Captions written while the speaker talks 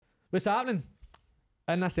What's happening?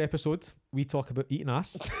 In this episode, we talk about eating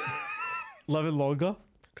ass, living longer,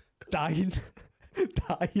 dying,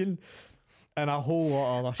 and a whole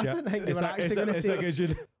lot of other shit. I didn't think you were actually going to say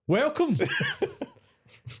it. Welcome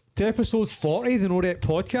to episode 40 of the No Rep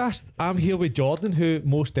podcast. I'm here with Jordan, who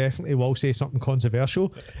most definitely will say something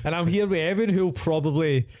controversial, and I'm here with Evan, who will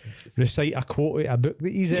probably recite a quote out of a book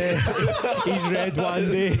that he's read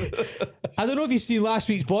one day. I don't know if you've seen last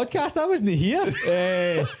week's podcast. I wasn't here.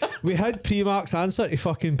 We had Primark's answer to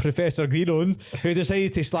fucking Professor Green on, who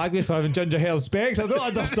decided to slag me for having ginger hair and specs. I don't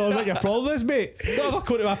understand what your problem is, mate. Don't ever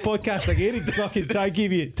come to my podcast again and fucking try and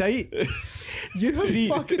give you it tight. You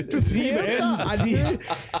have fucking three men.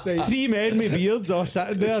 Three men with beards are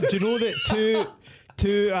sitting there. Do you know that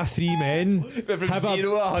two or three men from have 0 to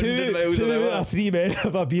 100 miles an two hour. or three men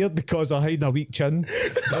have a beard because they're hiding a weak chin.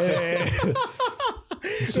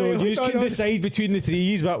 So Right, you hold can on. decide between the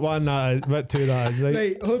threes what one that is, what two that is, right?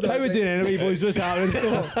 Right, hold on, How we right. doing anyway, boys? What's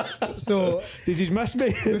happening? So Did you miss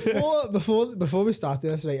me? before we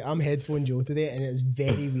started this, right, I'm headphone Joe today, and it's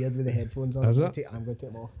very weird with the headphones on. Is I'm it? I'm going to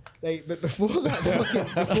take them off. Right, but before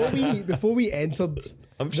that, before we entered,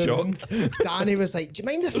 I'm the shocked. room, Danny was like, "Do you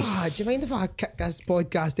mind if I kick this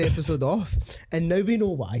podcast episode off?" And now we know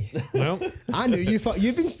why. Well, I knew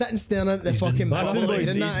you've been sitting staring at the fucking bubbling, boy, He's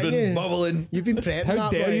didn't that, been ain't you? bubbling. You've been prepping how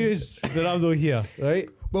that dare boy. you use that I'm not here, right?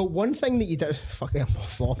 Well, one thing that you did, fucking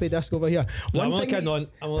floppy disk over here. No, One I'm only thing kidding that- on.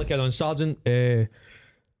 I'm only kidding on. Sergeant.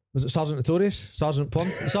 Was it Sergeant Notorious? Sergeant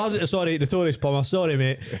Plum? Sergeant. Sorry, Notorious Plumber. Sorry,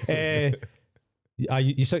 mate.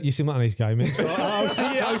 You seem like a nice guy, mate. So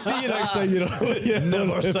I'll see you next time. You're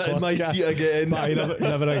Never sit in my seat again. Bye,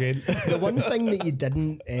 never again. The one thing that you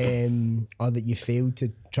didn't, or that you failed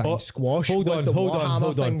to try Oh, and squash, hold was on, the hold on, Warhammer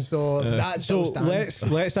hold on. thing. So that So still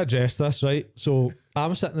stands. let's address this, right? So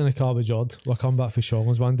I'm sitting in a car with Jord. We're coming back for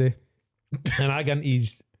Shawlands one day, and I get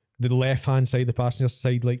into the left hand side, the passenger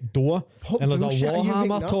side, like door, What and there's a bullshit are you Warhammer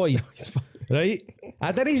making up? toy. It's fine. Right?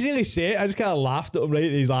 I didn't really say it. I just kind of laughed at him, right?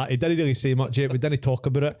 He's like, he didn't really say much yet. We didn't talk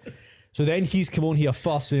about it. So then he's come on here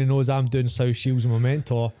first when he knows I'm doing South Shields with my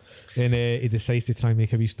mentor. And he decides to try and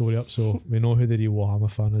make a wee story up. So we know who the real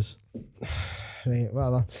Warhammer fan is. Right,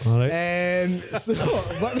 whatever. All right. So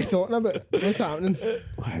what are we talking about? What's happening?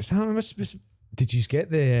 What is that? Did you get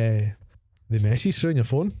the message through on your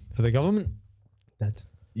phone for the government? Did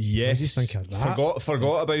Yes. What do you think of that?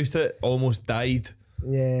 Forgot about it. Almost died.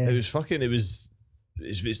 yeah. It was fucking.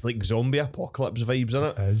 It's like zombie apocalypse vibes, isn't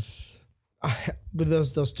it? Is But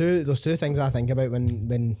there's two things I think about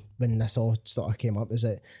when this all sort of came up. Is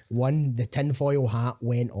that one, the tinfoil hat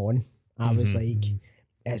went on. I was like,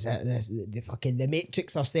 is it this the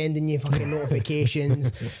Matrix are sending you fucking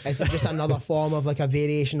notifications? Is it just another form of like a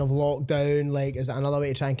variation of lockdown? Like, is it another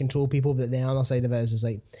way to try and control people? But the other side of it is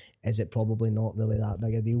like, is it probably not really that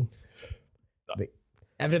big a deal? But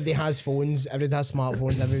everybody has phones, everybody has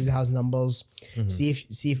smartphones, everybody has numbers. See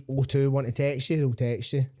if O2 want to text you, they'll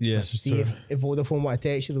text you. Yes. See if Vodafone want to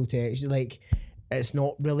text you, they'll text you. Like, it's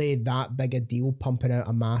not really that big a deal pumping out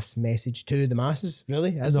a mass message to the masses,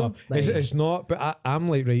 really, is no, it? Like, it's not. But I'm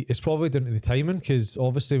like, right, it's probably down to the timing because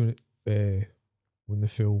obviously when the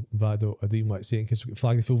full, I don't even like saying because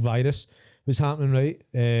flag the full virus was happening,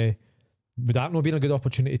 right? Would that not been a good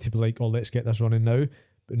opportunity to be like, oh, let's get this running now?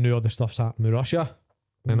 But now all the stuff's happening with Russia,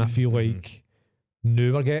 and I feel like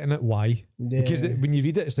now we're getting it. Why? Yeah. Because when you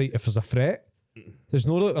read it, it's like if there's a threat. There's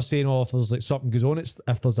no like they're saying, oh, if there's like something goes on, it's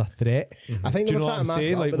if there's a threat. I think Do they you were know what trying I'm to mask it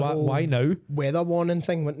saying? up Like, with the whole why now? weather warning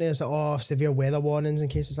thing, weren't they? It's like, oh, severe weather warnings in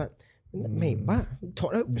case it's like, mate, what?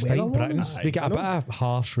 Talking about It's weather like Britain. warnings? We get a bit of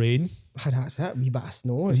harsh rain. That's it, wee bit of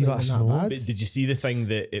snow. Wee It's bit not of even snow. that bad. But did you see the thing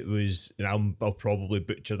that it was? And I'll probably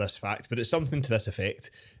butcher this fact, but it's something to this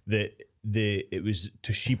effect that it was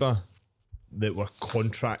Toshiba that were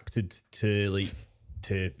contracted to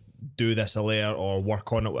do this alert or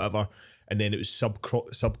work on it, whatever, and then it was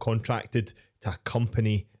subcontracted to a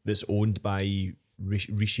company that's owned by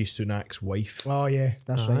Rishi Sunak's wife. Oh yeah,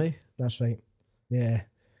 that's Aye. right. That's right. Yeah.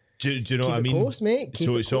 Do you know Keep what I it mean? close, mate. Keep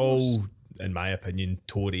So it it's close. all, in my opinion,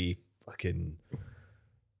 Tory fucking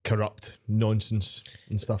corrupt nonsense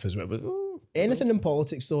and stuff as well. But Anything in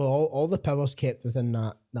politics, though, all the power's kept within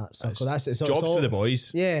that circle. That's it. So jobs it's all, for the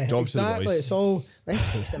boys. Yeah, Jobs exactly. for the boys. It's all. Let's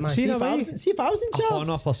face it, man. See See the way- if I was in charge,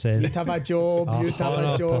 100%. you'd have a job. You'd have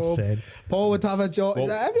a job. 100%. Paul would have a job.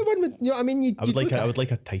 Well, Everyone would. You know what I mean? I would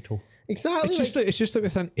like a title. exactly. It's just like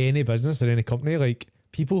within any business or any company, like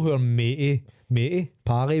people who are matey,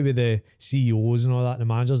 party with the CEOs and all that, the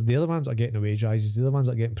managers, they're the ones that are getting the wage rises, they're the ones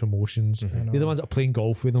that are getting promotions, they're the ones that are playing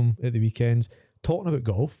golf with them at the weekends, talking about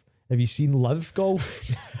golf. Have you seen Live Golf?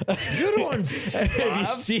 You're on Have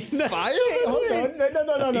you seen this? fire. Hold on.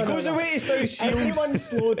 No. He goes away to South Shields. Everyone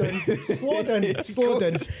slow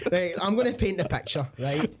down. Right, I'm going to paint the picture,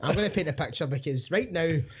 right? I'm going to paint a picture because right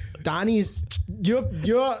now, Danny's, you're,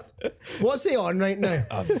 what's he on right now?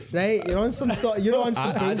 Right? You're on some bullshit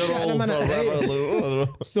in a minute, right?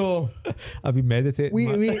 So, I've been meditating.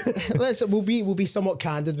 we'll be somewhat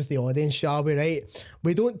candid with the audience, shall we, right?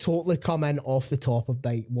 We don't totally come in off the top of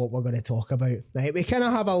like what we're going to talk about, right? We kind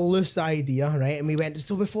of have a loose idea, right? And we went,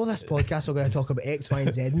 so before this podcast, we're going to talk about X, Y,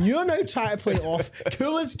 and Z. And you're now trying to play it off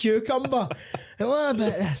cool as cucumber. And what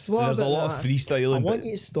about this? What There's a about lot that? of freestyling. I want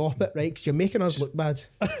you to stop it, right? Because you're making us look bad.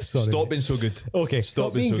 Sorry. Stop being so good. Okay.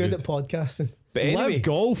 Stop being good at podcasting. But anyway, Live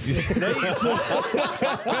Golf.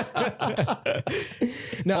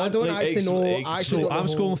 No, I don't actually know. So I'm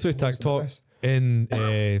scrolling through TikTok and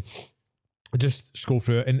I just scroll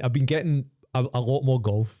through it, and I've been getting a lot more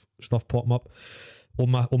golf stuff popping up on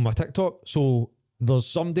my TikTok. So there's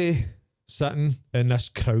somebody sitting and this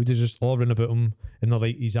crowd is just all around about him, and they're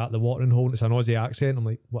like, he's at the watering hole and it's an Aussie accent. I'm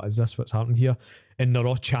like, what is this? What's happening here? And they're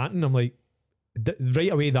all chanting. I'm like,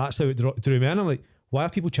 right away that's how it drew me in. I'm like, why are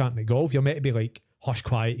people chanting at golf? You're meant to be like, hush,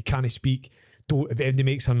 quiet, you can't speak. Don't, if anybody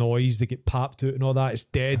makes a noise, they get papped out and all that. It's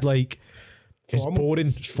dead, like it's boring,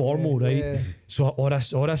 it's formal, right? Yeah. So all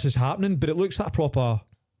this is happening, but it looks like a proper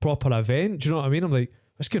event. Do you know what I mean? I'm like,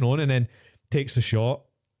 what's going on? And then takes the shot,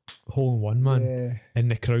 hole in one, man, and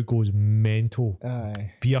the crowd goes mental.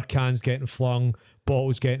 Aye. Beer cans getting flung,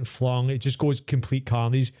 bottles getting flung. It just goes complete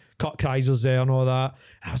carnage. Cut Kaiser's there and all that.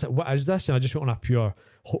 And I was like, what is this? And I just went on a pure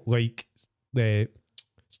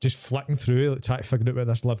just flicking through, like, trying to figure out what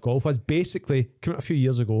this Live Golf is. Basically, came out a few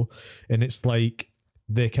years ago, and it's like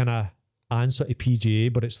the kind of answer to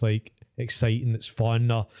PGA, but it's like exciting, it's fun.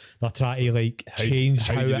 They're trying to like change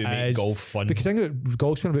how do we it make is. golf fun? Because the thing about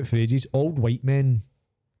golf's been about for ages. Old white men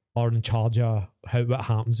are in charge of what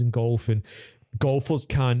happens in golf, and golfers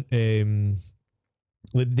can't. They've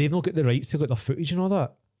not got the rights to like their footage and all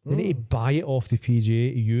that. They need to buy it off the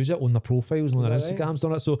PGA to use it on their profiles and on their Instagrams,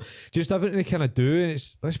 don't it? So just everything they kind of do, and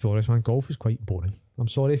it's, let's be honest, man, golf is quite boring. I'm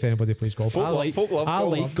sorry if anybody plays golf. I like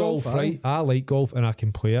golf, right? I like golf and I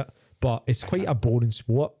can play it, but it's quite a boring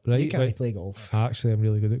sport, right? You can't Like, play golf. actually, I'm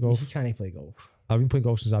really good at golf. You can't play golf. I've been playing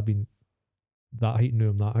golf since I've been that height, and now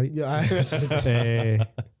I'm that height. Yeah.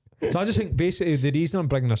 So I just think basically the reason I'm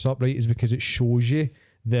bringing this up, right, is because it shows you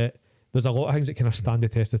that there's a lot of things that kind of stand the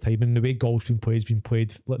test of time, and the way golf's been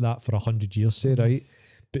played like that for 100 years, say, right?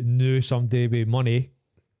 But now somebody with money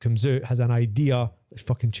comes out, has an idea, let's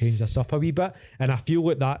fucking change this up a wee bit, and I feel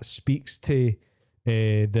like that speaks to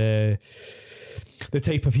the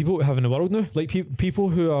type of people we have in the world now, like people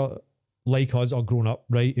who are like us are grown up,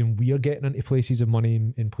 right, and we are getting into places of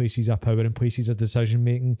money and places of power and places of decision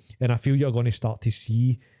making, and I feel you're going to start to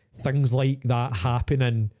see things like that happen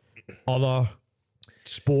in other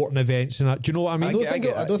sporting events and that. Do you know what I mean?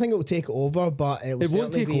 I don't think it will take over, but it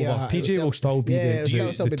won't take over. PGA will still be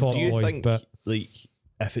the top Do you boy, think but like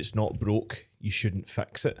if it's not broke, you shouldn't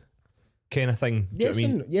fix it, kind of thing? Do Yes, you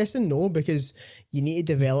know what I mean? yes and no, because you need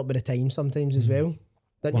to develop with the time sometimes as well,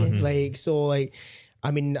 don't you? Like, so, like,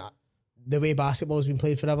 I mean, the way basketball's been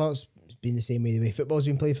played forever, it's been the same way. The way football's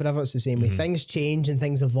been played forever, it's the same way. Things change and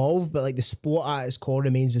things evolve, but like the sport at its core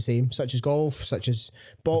remains the same, such as golf, such as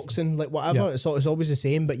boxing, like whatever. Yeah. It's always the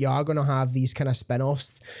same, but you are going to have these kind of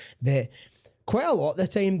spin-offs that quite a lot of the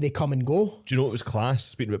time they come and go. Do you know what was class?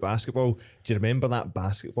 Speaking about basketball, do you remember that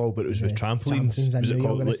basketball, but it was with trampolines? Trampolines, I Was knew it you were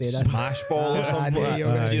called gonna like say that. Smash Ball or I something? knew like you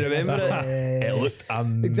were that? gonna Do you say remember that. it? It looked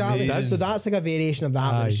amazing. Exactly. So that's like a variation of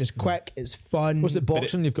that, but it's Aye. just quick, it's fun. what's it,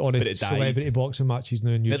 boxing? You've got all but the it died. celebrity boxing matches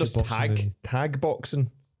now and Yeah, YouTube there's boxing. tag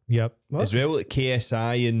boxing Yep. What? as well, like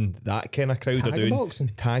KSI and that kind of crowd Tag are doing boxing?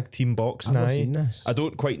 tag team boxing. I've not aye. seen this. I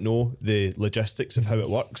don't quite know the logistics of how it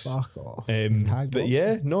works. Fuck off. But boxing?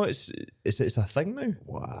 yeah, no, it's a thing now.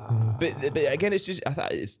 Wow. But again, it's just I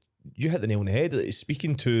thought it's you hit the nail on the head. It's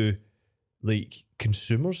speaking to like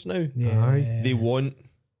consumers now. Aye. They want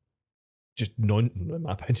just in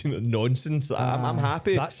my opinion, nonsense. I'm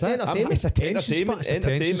happy. That's It's it. entertainment. It's attention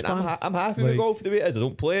entertainment. span. I'm happy Like- with golf the way it is. I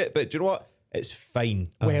don't play it, but do you know what? It's fine.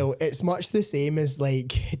 Well, it's much the same as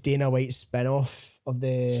like Dana White's spin-off of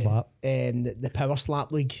the Slap. the Power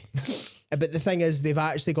Slap League. But the thing is, they've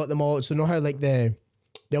actually got them all. So, know how like the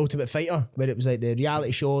Ultimate Fighter, where it was like the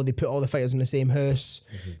reality show, they put all the fighters in the same house.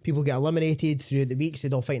 People get eliminated throughout the weeks.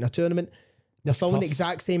 They'd all fight in a tournament. They're filming the Tough.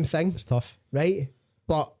 exact same thing, It's tough. right?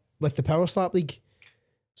 But with the Power Slap League.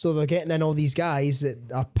 So they're getting in all these guys that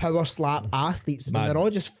are Power Slap athletes, but Mad- they're all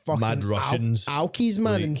just fucking mad Russians, alkies,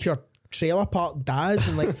 man, like- and pure trailer park dads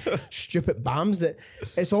and like stupid bams that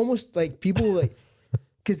it's almost like people like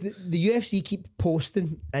because the UFC keep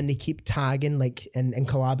posting and they keep tagging like and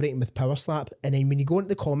collaborating with Power Slap, and then when you go into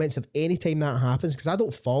the comments of any time that happens, because I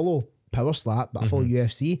don't follow Power Slap but I follow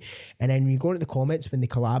UFC, and then when you go into the comments when they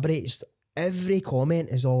collaborate, it's, every comment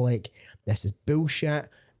is all like, this is bullshit,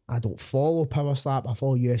 I don't follow Power Slap, I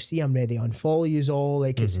follow UFC, I'm ready to unfollow yous all.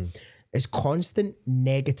 Like it's constant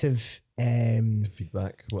negative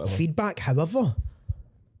feedback, whatever. feedback. However,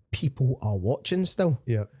 people are watching still.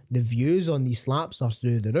 Yeah. The views on these slaps are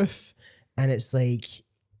through the roof, and it's like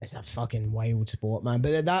it's a fucking wild sport, man.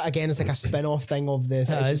 But that again is like a spin-off thing of the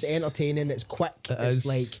thing. It's just entertaining, it's quick, it's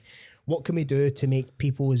like what can we do to make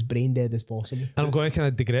people as brain dead as possible? And I'm going to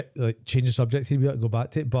kind of change the subject here, go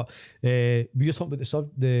back to it, but we were talking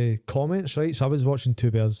about the comments, right? So I was watching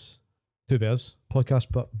Two Bears podcast,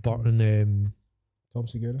 but Bart and Tom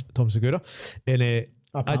Segura, and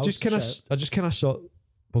I just kind of saw.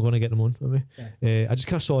 We're going to get them on with me. Yeah. I just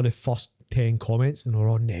kind of saw the first 10 comments and they're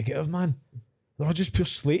all negative, man. They're all just pure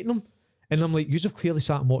slating them. And I'm like, you've clearly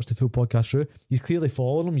sat and watched the full podcast through. You clearly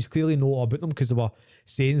follow them. You clearly know all about them because they were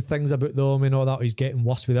saying things about them and all that. He's getting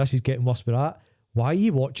worse with this. He's getting worse with that. Why are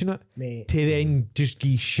you watching it? Mate. To then just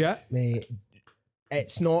give shit? Mate,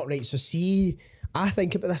 it's not right. So see, I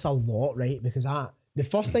think about this a lot, right? Because the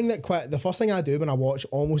first thing I do when I watch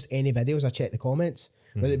almost any videos, I check the comments.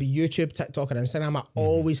 Whether it be YouTube, TikTok, or Instagram, I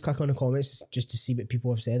always click on the comments just to see what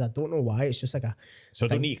people have said. I don't know why. It's just like a. So I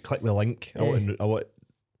don't need to click the link. I want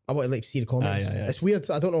to like see the comments. Yeah. It's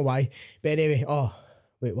weird. I don't know why. But anyway,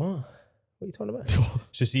 wait, what? What are you talking about?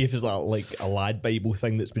 So see if it's like a lad Bible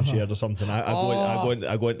thing that's been shared or something. I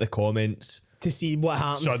go into the comments to see what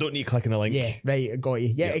happens. So I don't need to click on the link. Yeah, right. I got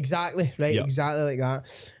you. Yeah, exactly. Right, exactly like that.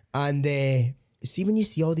 And see when you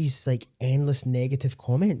see all these like endless negative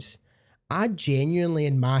comments, I genuinely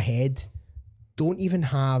in my head don't even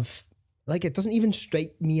have like it doesn't even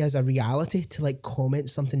strike me as a reality to like comment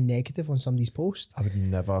something negative on somebody's post. I would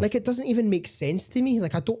never. Like it doesn't even make sense to me.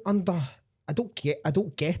 Like I don't get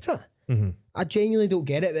it. Mm-hmm. I genuinely don't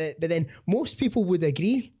get it. But then most people would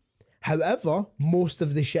agree. However, most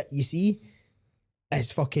of the shit you see is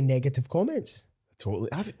fucking negative comments. Totally.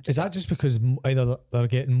 Is that just because either they're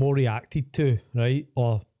getting more reacted to, right,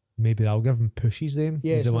 or maybe the algorithm pushes them?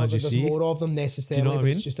 Yeah, it's the not ones that you there's see? more of them necessarily, what I but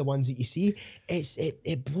mean? it's just the ones that you see.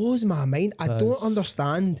 It blows my mind. I don't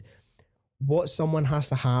understand what someone has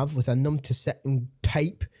to have within them to sit and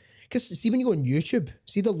type. Because see, when you go on YouTube,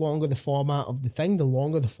 see the longer the format of the thing, the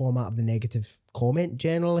longer the format of the negative comment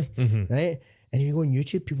generally, right? And if you go on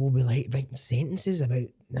YouTube, people will be like writing sentences about,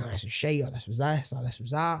 nah, this is shit, or this was this, or this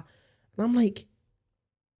was that. And I'm like,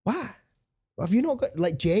 what? Have you not got,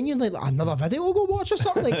 like, genuinely, like, another video I'll go watch or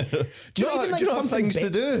something? Like, do you have things to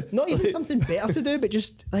do? Not even something better to do, but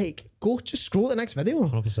just, like, just scroll the next video.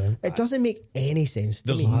 100%. It doesn't make any sense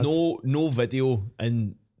to There's me. no video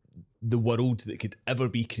in the world that could ever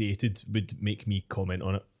be created would make me comment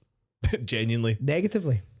on it. Genuinely.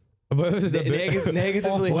 Negatively. Negatively.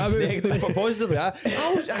 Negatively. But positively, I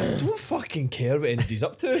don't fucking care what anybody's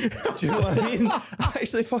up to. Do you know what I mean?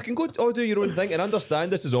 Actually, fucking go do your own thing and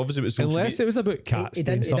understand this is obviously what social Unless media. it was about cats. He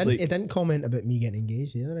didn't comment about me getting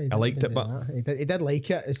engaged either. I liked it, but he did like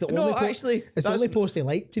it. It's the No, only actually, it's the only post he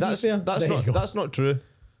liked. To be fair, That's not true.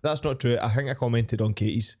 That's not true. I think I commented on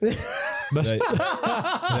Katie's. Right.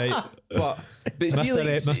 Right. But see, like,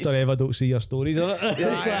 Mr. Eva, don't see your stories on it. I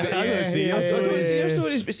don't see your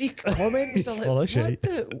stories, but see comments are like,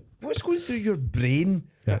 what's going through your brain?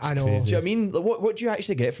 That's I know. crazy. Do you know what I mean? Like, what do you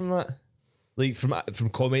actually get from that? Like from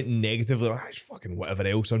commenting negatively, like, it's fucking whatever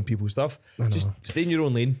else on people's stuff. Just stay in your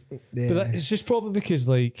own lane. But it's just probably because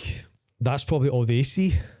like that's probably all they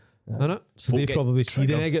see, isn't it? So they probably see the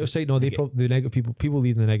triggered. negative side. No, the negative people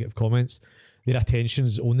leaving the negative comments. Their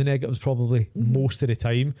attention's on the negatives probably most of the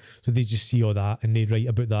time. So they just see all that and they write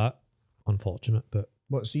about that. Unfortunate, but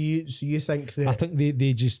What? So you think that? I think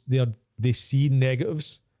they see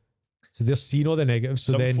negatives. So they're seeing all the negatives.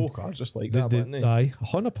 So Some then folk are just like that, aren't they? aye,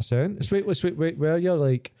 100%. It's wait, where you're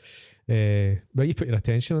like, where you put your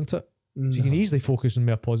attention into it. So you can easily focus on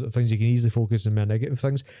more positive things. You can easily focus on more negative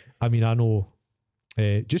things. I mean, I know,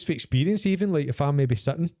 just for experience, even like if I'm maybe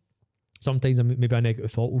sitting, sometimes maybe a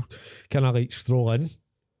negative thought will kind of like stroll in,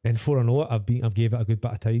 and before I know it, I've gave it a good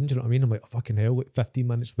bit of time. Do you know what I mean? I'm like, oh, fucking hell! Like 15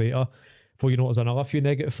 minutes later, before you know, there's another few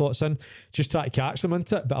negative thoughts in. Just try to catch them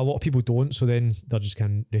into it, but a lot of people don't. So then they're just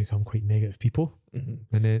they become quite negative people, and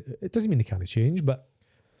then it doesn't mean they can't change, but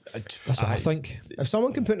That's what I think. If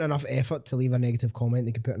someone can put in enough effort to leave a negative comment,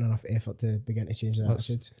 they can put in enough effort to begin to change their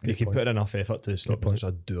attitude. You can put in enough effort to stop being such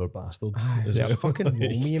a dour bastard. as Yeah, well. fucking roll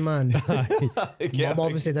me, man. Mum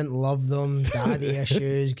obviously didn't love them. Daddy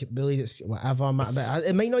issues, get bullied, it's whatever. But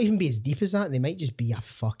it might not even be as deep as that. They might just be a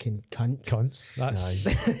fucking cunt. Cunts. That's.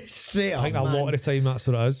 Straight up, I think man. a lot of the time that's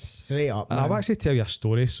what it is. Straight up, man. I'll actually tell you a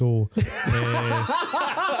story. So,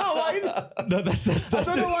 no, this is I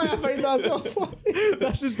don't know why I find that so funny.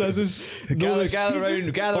 this is Gather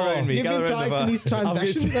around me. You've Gather been around the practicing these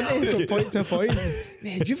transitions into from point to point.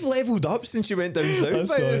 Man, you've leveled up since you went down south.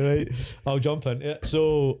 That's all right. I'll jump into it.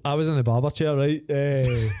 So I was in the barber chair, right?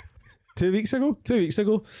 2 weeks ago. I can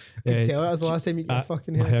tell that was the last time you got a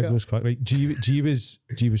fucking my hair haircut. goes quick. Right, G was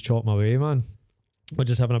chopping my way, man. We're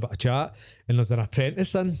just having a bit of chat, and there's an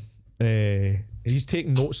apprentice in. He's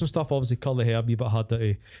taking notes and stuff. Obviously, curly hair, a wee bit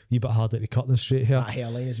harder to cut than straight hair. That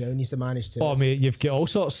hairline as well needs to manage too. Oh mate, you've got all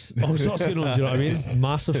sorts going on. Do you know what I mean?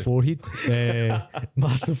 Massive forehead,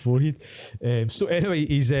 massive forehead. So anyway,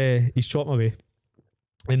 he's chopped my way,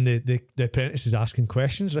 and the apprentice is asking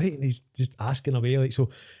questions, right? And he's just asking away like, so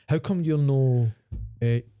how come you're no?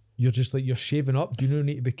 You're just like you're shaving up. Do you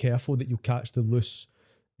need to be careful that you catch the loose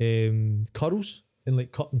curls and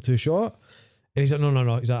like cut them too short? And he's like,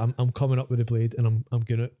 no. He's like, I'm coming up with a blade and I'm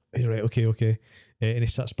gonna. He's right, okay. And he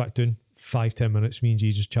sits back down 5-10 minutes. Me and G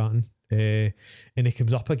just chatting. And he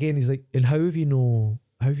comes up again. He's like, and how have you no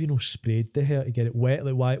sprayed the hair to get it wet?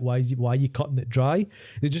 Like why are you cutting it dry?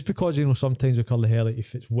 It's just because sometimes we curl the hair like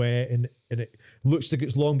if it's wet and it looks like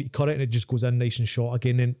it's long, but you cut it and it just goes in nice and short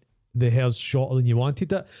again. And the hair's shorter than you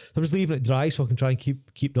wanted it. So I'm just leaving it dry so I can try and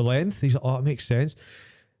keep the length. He's like, oh, it makes sense.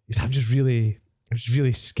 He's like, I'm just really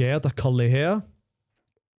scared of curly hair.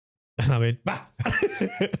 And I went, bah!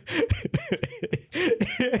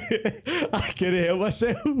 I couldn't help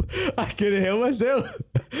myself.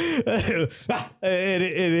 and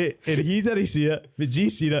he didn't see it, but G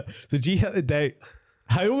seen it. So G hit the deck,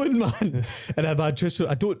 howling, man. And I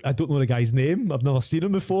don't know the guy's name. I've never seen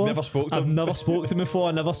him before. Never spoke to him. I've never spoke to him before.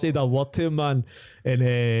 I never said a word to him, man.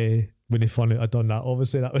 And when they found out I'd done that,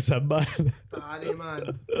 obviously that was him, man. Danny,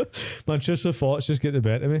 man. Manchester thoughts just getting the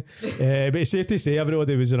better of me. But it's safe to say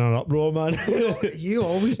everybody was in an uproar, man. You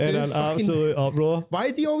always do. In an absolute uproar.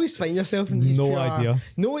 Why do you always find yourself in these? No idea.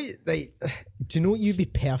 No, right. Do you know what you'd be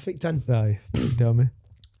perfect in? Aye, tell me.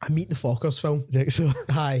 A Meet the Fockers film. So.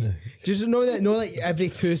 Hi. Just know that like every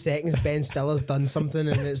 2 seconds Ben Stiller's done something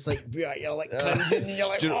and it's like you're like cringing and you're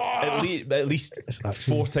like, Do you know, at least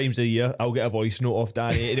 4 times a year I'll get a voice note off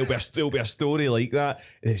Danny and it'll be a story like that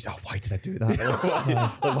and he's why did I do that?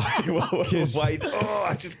 Why? Oh,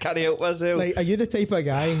 I just can't help myself. like, are you the type of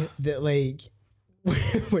guy that like when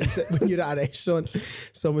you're at a restaurant,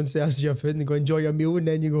 someone serves you your food and they go enjoy your meal and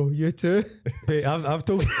then you go, you too? But I've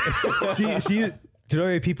told see do you know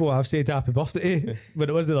how many people I've said happy birthday to when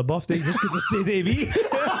it wasn't their birthday just because they said it to me?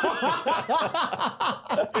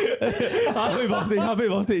 happy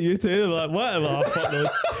birthday to you too. They're like, whatever, fuck those.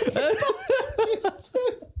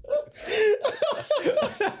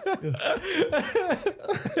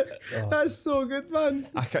 That's so good, man.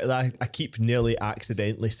 I keep nearly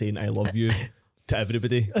accidentally saying I love you to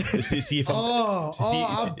everybody. See if I'm,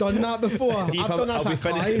 I've done that before. see if I've done that I'll be to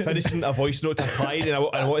Clive. finishing a voice note to Clyde and I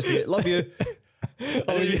want to say love you.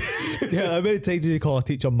 Yeah, how many times did you call a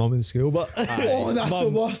teacher mum in school? But Oh, that's the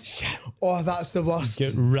Mum. worst. Oh, that's the worst.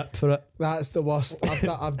 Get ripped for it. That's the worst.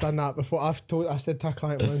 I've done that before. I said to a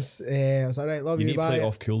client once, I was like, right, love You you, need to play bye. it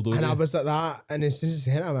off cool, don't And I you? was like that, and as soon as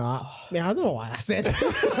he said it, I'm like, man, I don't know why I said it.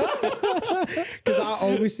 Because I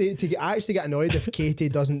always say it I actually get annoyed if Katie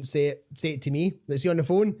doesn't say it to me. Let's see on the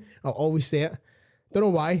phone, I'll always say it. Don't know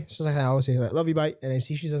why. So I always say, right, love you, bye. And then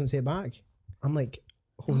see if she doesn't say it back. I'm like,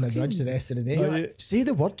 holding a grudge the rest of the day. You're like, say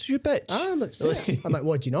the words, you bitch. I'm like, I'm like,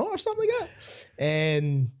 what, do you know, or something like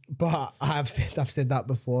that? But I've said that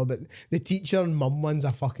before. But the teacher and mum one's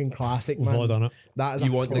a fucking classic, We've man. all done it. That is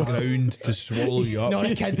You want the ground to swallow you up. No,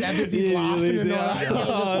 the kids, everybody's Yeah, laughing really and do. all that. You're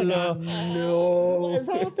just like, No. no, what has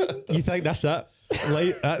happened? You think that's it?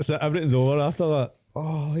 Like that's it. Everything's over after that.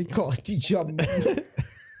 Oh, he got a teacher.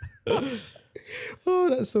 Oh,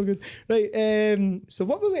 that's so good. Right, so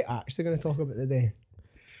what were we actually going to talk about today?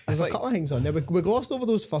 There's a couple of things on there. We glossed over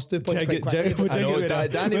those first 2 points quite quickly. I know,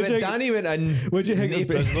 Danny went in. What'd you think of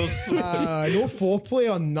business? No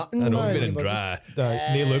foreplay or nothing. I know, man. been in We're just-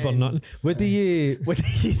 dry. No lube or nothing. What do you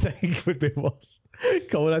think would be worse?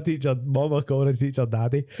 Calling a teacher mum or calling a teacher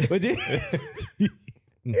daddy? Would you?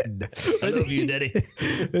 I love you, Daddy.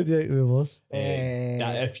 What do you think would be worse?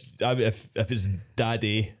 If it's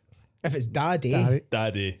daddy, If it's daddy,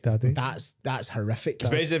 Daddy. that's horrific.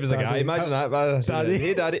 Especially if it's a guy. Imagine that, man. Daddy.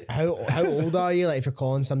 Hey, daddy. How old are you? Like if you're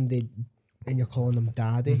calling somebody and you're calling them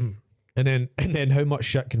daddy. Mm-hmm. And then how much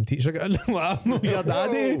shit can a teacher get in? Well, I'm not your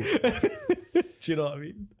daddy. Do you know what I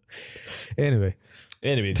mean? Anyway,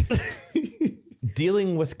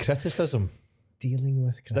 dealing with criticism. Dealing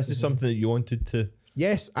with criticism. This is something that you wanted to.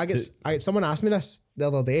 Yes, I get someone asked me this the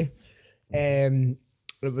other day. It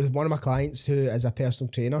was one of my clients who is a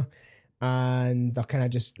personal trainer, and they're kind of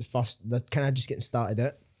just getting started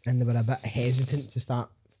out, and they were a bit hesitant to start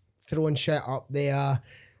throwing shit up there,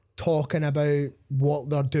 talking about what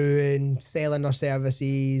they're doing, selling their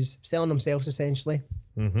services, selling themselves essentially.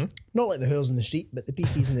 Mm-hmm. Not like the whores in the street, but the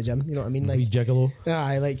PTs in the gym. You know what I mean? Like wee gigolo.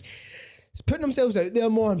 aye, like it's putting themselves out there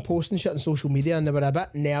more and posting shit on social media, and they were a bit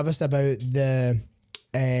nervous about the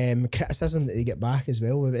criticism that they get back as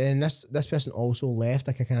well. And this person also left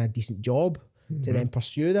like a kind of decent job to then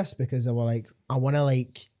pursue this, because they were like, I want to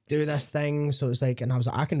like do this thing. So it's like, and I was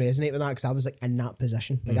like, I can resonate with that, because I was like in that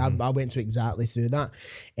position. Like I went through exactly through that.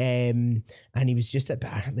 And he was just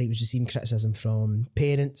he was just seeing criticism from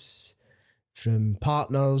parents, from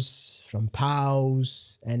partners, from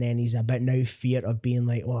pals, and then he's a bit now fear of being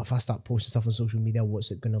like, oh, if I start posting stuff on social media,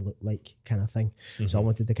 what's it going to look like, kind of thing. So I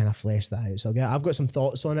wanted to kind of flesh that out. So I've got some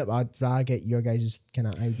thoughts on it, but I'd rather get your guys' kind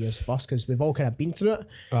of ideas first, because we've all kind of been through it,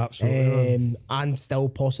 Absolutely. and still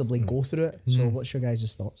possibly go through it. So what's your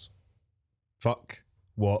guys' thoughts? Fuck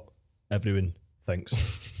what everyone thinks.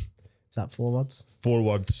 Is that 4 words? 4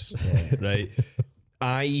 words, right?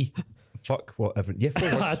 Fuck what everyone. Yeah,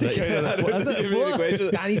 4 words. I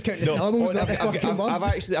think Danny's counting the syllables, not the fucking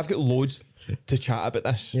words. I've got loads to chat about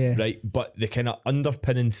this, Yeah. right? But the kind of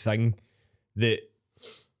underpinning thing that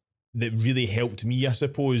really helped me, I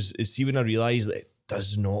suppose, is see when I realised that it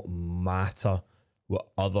does not matter what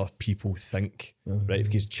other people think, right?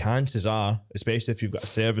 Because chances are, especially if you've got a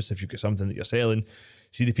service, if you've got something that you're selling,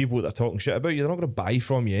 see the people that are talking shit about you, they're not going to buy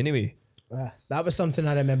from you anyway. That was something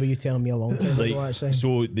I remember you telling me a long time ago, actually.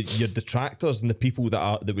 So your detractors and the people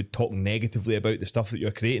that would talk negatively about the stuff that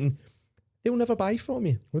you're creating, they'll never buy from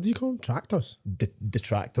you. What do you call them? Tractors?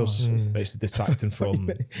 Detractors. It's detracting from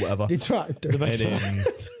whatever. Detractor. And,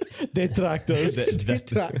 Detractors.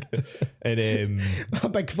 Detract. and A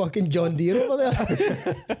big fucking John Deere over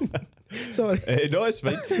there. Sorry. no, it's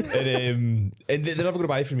fine. And they're never going to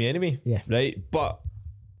buy from you anyway. Yeah. Right? But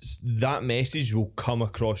that message will come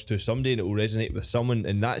across to somebody and it will resonate with someone,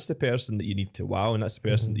 and that's the person that you need to wow, and that's the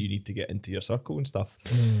person that you need to get into your circle and stuff.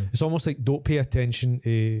 It's almost like don't pay attention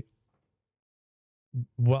to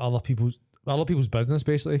what other people's business,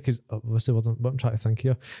 basically, because what's the word what I'm trying to think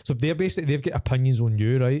here. So they've got opinions on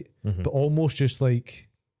you, right? But almost just like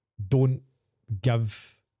don't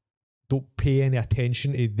pay any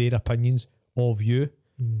attention to their opinions of you.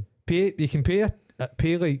 You can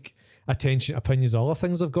pay like attention to opinions of other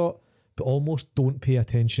things I've got, but almost don't pay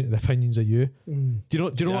attention to the opinions of you. Do you know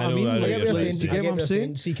what I mean? I know Like, what you're like, saying. do you get what I'm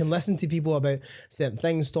saying? So you can listen to people about certain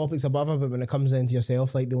things, topics, above, but when it comes into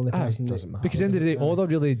yourself, like the only person that doesn't matter. Because at the end of the day, all they're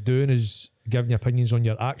really doing is giving you opinions on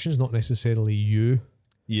your actions, not necessarily you.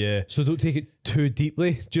 Yeah. So don't take it too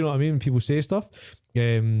deeply. Do you know what I mean? When people say stuff,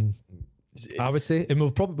 I would say, and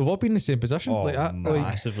we've all been in the same position. Oh, like,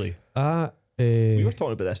 massively. We We were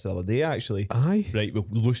talking about this the other day, actually. Aye. Right, well,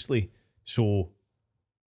 loosely. So,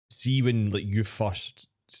 see when like you first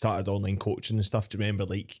started online coaching and stuff, do you remember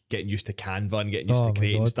like getting used to Canva and getting used Oh to my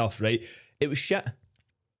creating God. stuff, right? It was shit.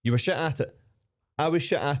 You were shit at it. I was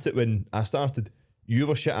shit at it when I started. You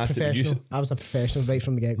were shit at it when professional. I was a professional right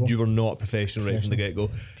from the get go. you were not professional right from the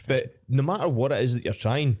get-go. But no matter what it is that you're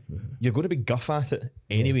trying, you're going to be guff at it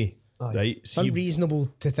anyway, right? It's So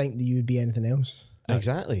unreasonable to think that you would be anything else.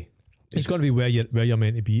 exactly. It's got to be where you're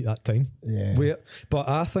meant to be at that time. Yeah. But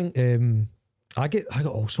I think I got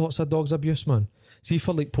all sorts of dogs abuse, man. See,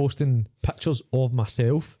 for like posting pictures of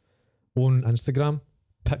myself on Instagram,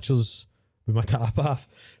 pictures with my tap off,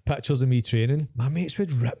 pictures of me training, my mates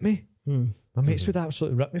would rip me. My mates would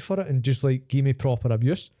absolutely rip me for it and just like give me proper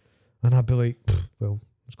abuse, and I'd be like, well, I'm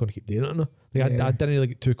just going to keep doing it now. Like I didn't really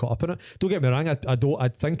get too caught up in it. Don't get me wrong,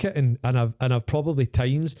 I'd think it, and I've probably at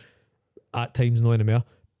times not anymore.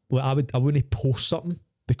 Like I wouldn't post something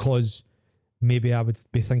because maybe I would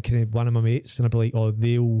be thinking of one of my mates, and I'd be like, oh,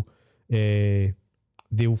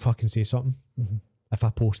 they'll fucking say something if I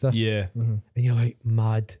post this. Yeah. And you're like,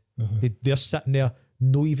 mad. They're sitting there,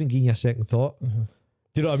 not even giving you a second thought. Do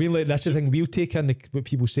you know what I mean? Like, that's the thing. We'll take in what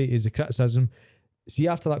people say is the criticism. See,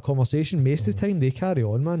 after that conversation, most of the time they carry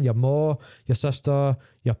on, man. Your ma, your sister,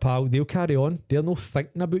 your pal, they'll carry on. They're not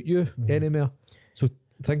thinking about you anymore. So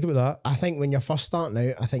Think about that. I think when you're first starting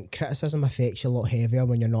out, I think criticism affects you a lot heavier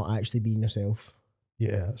when you're not actually being yourself.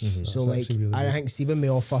 Yeah. That's So like, actually really I good. think see when we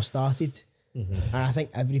all first started, Mm-hmm. and I think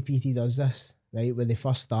every PT does this, right? Where they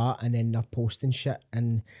first start and then they're posting shit,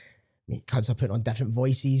 and kids are putting on different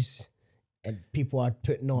voices, and people are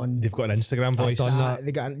putting on. They've got an Instagram voice. done that.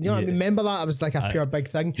 They got, you know, what I Yeah. mean? Remember that? It was like a pure big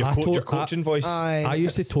thing. Your, I told- your coaching voice. I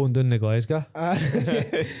used to tone down the Glasgow.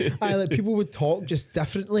 Like people would talk just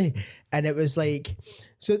differently, and it was like,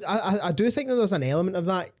 so I do think that there's an element of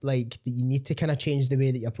that, like that you need to kind of change the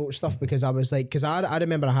way that you approach stuff, because I was like, because I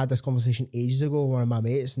remember I had this conversation ages ago with one of my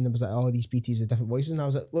mates, and there was like, oh, these PTs with different voices, and I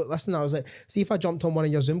was like, look, listen, I was like, see if I jumped on one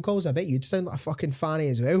of your Zoom calls, I bet you'd sound like a fucking fanny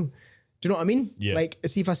as well. Do you know what I mean? Yeah. Like,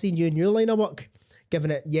 see if I seen you in your line of work,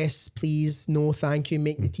 giving it yes, please, no, thank you,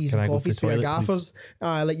 make the teas Can I and go to coffees the for your toilet, please?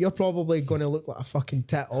 gaffers. Like you're probably going to look like a fucking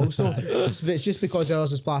tit also. But it's just because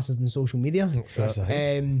ours is plastered in social media. That's a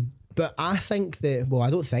thing. But I think that, well,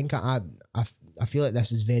 I don't think, I feel like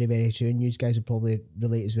this is very, very true, and you guys would probably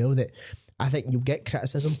relate as well, that I think you'll get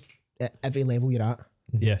criticism at every level you're at.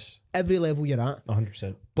 Yes, Every level you're at.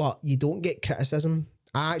 100%. But you don't get criticism.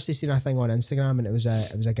 I actually seen a thing on Instagram, and it was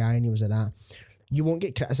a guy, and he was like that. You won't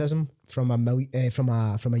get criticism from a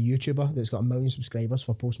YouTuber that's got 1 million subscribers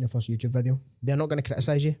for posting your first YouTube video. They're not going to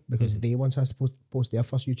criticize you because they once has to post their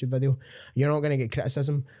first YouTube video. You're not going to get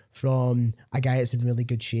criticism from a guy that's in really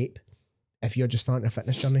good shape if you're just starting a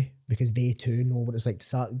fitness journey, because they too know what it's like to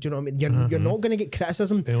start. Do you know what I mean? You're not going to get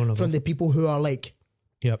criticism Fair enough. from the people who are like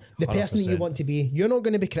Yep. the person that you 100%. want to be. You're not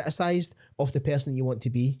going to be criticised of the person that you want to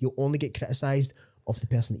be. You'll only get criticised of the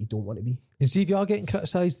person that you don't want to be. And see if you are getting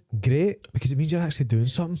criticised, great, because it means you're actually doing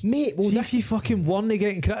something. Mate, well, See if you fucking weren't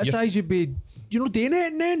getting criticised, you'd be, you're not doing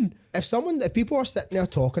it then. if people are sitting there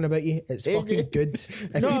talking about you, it's fucking good. If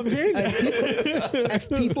You know what I'm saying?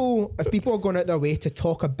 if people are going out their way to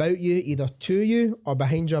talk about you, either to you or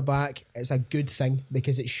behind your back, it's a good thing,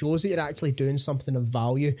 because it shows that you're actually doing something of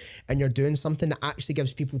value, and you're doing something that actually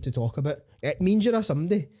gives people to talk about. It means you're a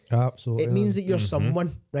somebody. Absolutely. It means that you're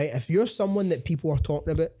someone, right? If you're someone that people are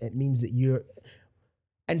talking about, it means that you're.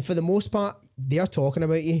 And for the most part, they're talking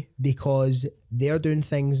about you because they're doing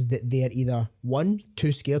things that they're either one,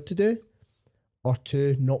 too scared to do, or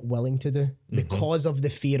two, not willing to do, because of the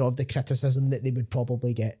fear of the criticism that they would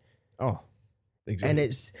probably get. Oh, exactly.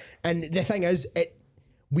 And the thing is,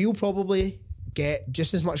 we'll probably get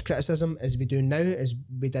just as much criticism as we do now as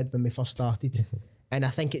we did when we first started. And I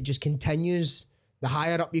think it just continues. The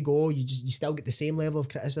higher up you go, you still get the same level of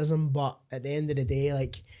criticism, but at the end of the day,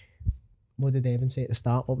 like, what did Evan say at the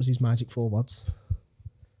start? What was his magic 4 words?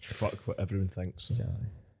 Fuck what everyone thinks.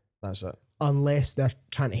 That's it. Unless they're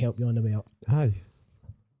trying to help you on the way up. Aye.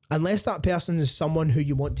 Unless that person is someone who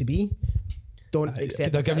you want to be, don't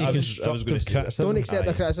accept They're their giving you I criticism. was gonna constructive say that. criticism. Don't accept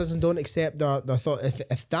their Aye. criticism. Don't accept their thought.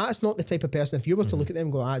 If that's not the type of person, if you were to look at them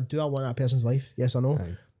and go, do I want that person's life? Yes or no?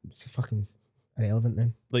 Aye. It's fucking irrelevant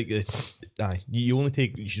then. Like, you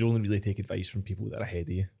should only really take advice from people that are ahead of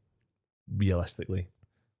you. Realistically,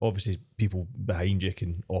 obviously, people behind you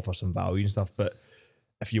can offer some value and stuff, but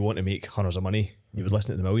if you want to make hundreds of money, you would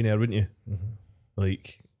listen to the millionaire, wouldn't you?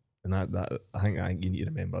 Like, and that I think you need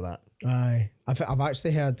to remember that. Aye. I've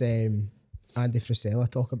actually heard Andy Frisella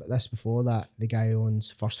talk about this before, that the guy who owns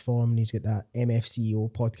First Form, and he's got that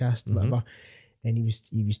MFCEO podcast, whatever. And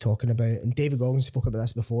he was talking about, and David Goggins spoke about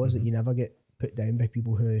this before, is that you never get put down by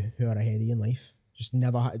people who are ahead of you in life. It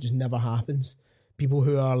just never happens. People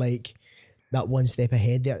who are like that one step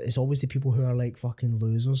ahead there, it's always the people who are like fucking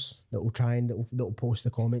losers that will try and that will post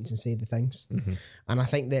the comments and say the things. And I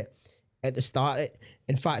think that at the start,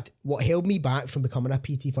 in fact, what held me back from becoming a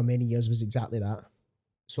PT for many years was exactly that.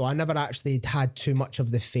 So I never actually had too much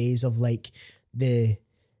of the phase of like the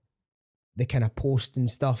kind of posting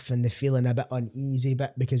stuff and the feeling a bit uneasy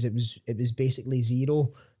bit, because it was basically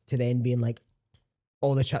zero to then being like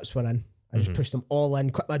all the chips were in. I just pushed them all in,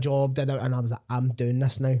 quit my job, did it, and I was like, I'm doing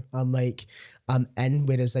this now. I'm in,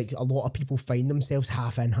 whereas like a lot of people find themselves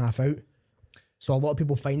half in, half out. So a lot of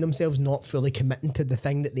people find themselves not fully committing to the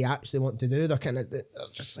thing that they actually want to do. They're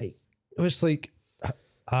just like, It was like,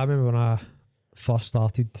 I remember when I first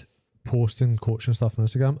started posting coaching stuff on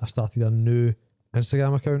Instagram, I started a new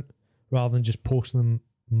Instagram account rather than just posting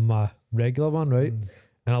my regular one, right?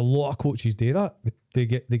 And a lot of coaches do that.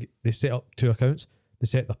 They set up 2 accounts.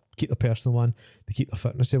 They keep their personal one, they keep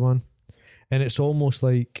their fitnessy one, and it's almost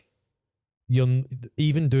like you're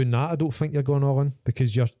even doing that. I don't think you're going all in,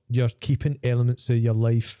 because you're keeping elements of your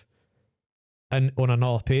life in on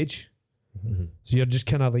another page. So you're just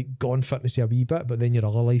kind of like gone fitness a wee bit, but then your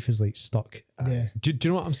other life is like stuck. Yeah. Do you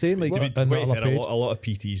know what I'm saying? Like, To be in that fair, other page. a lot of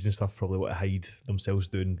PTs and stuff probably want to hide themselves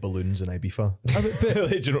doing balloons in Ibiza. but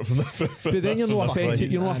Like, do you know, from But then you're not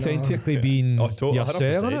authentic. You're not authentically being Oh, totally,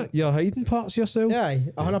 yourself, 100%. innit? You're hiding parts of yourself. Yeah,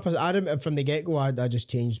 100%. I remember from the get go, I just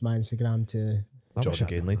changed my Instagram to. Jordan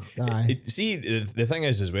Gainley. Aye. See, the thing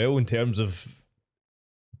is as well, in terms of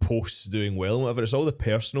posts doing well and whatever, it's all the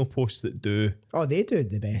personal posts that do Oh, they do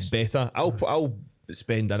the best. better. I'll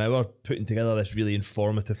spend an hour putting together this really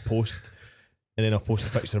informative post, and then I'll post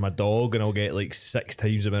a picture of my dog and I'll get like 6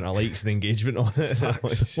 times the amount of likes and engagement on it. What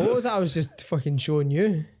was that? I was just fucking showing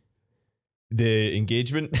you. The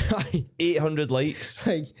engagement, Aye. 800 likes.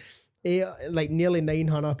 like nearly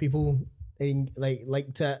 900 people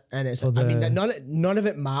liked it, and it's. For I mean, the- none of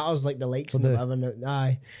it matters. Like the likes For and the the- whatever.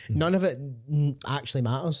 Aye, none of it actually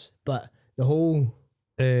matters. But the whole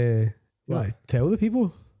You What? want to tell the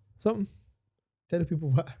people something? tell the people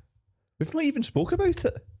what. We've not even spoke about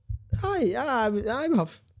it. Aye, I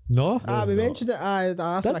have. No. We mentioned it. I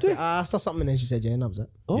asked Did we? I asked her something, and she said, "Yeah," and that was it.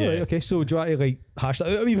 Oh, Yeah. right, okay. So do you want to like hash that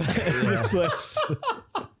out a wee bit?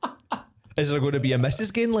 Is there going to be a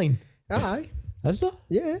Mrs. Gainline? Aye, Is there?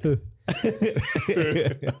 yeah. Who?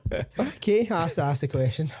 Okay, I asked the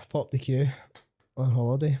question. Pop the queue on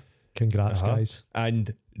holiday. Congrats, Uh-huh. guys.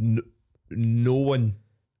 And no one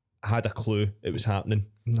had a clue it was happening.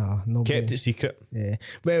 No, nobody. Kept it secret. Yeah.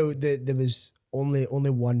 Well, there was only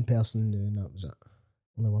one person knew, and that was it.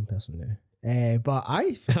 Only one person knew. But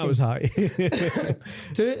I That was high.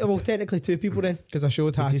 technically 2 people then, because I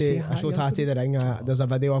showed Did you say Hattie. I showed hi, Hattie the ring. There's a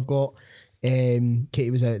video I've got. Katie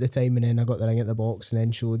was out at the time, and then I got the ring at the box, and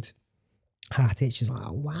then showed Hattie. She's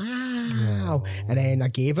like, "Wow!" And then I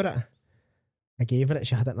gave her it.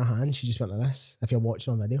 She had it in her hand. She just went like this. If you're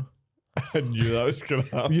watching on video, I knew that was going to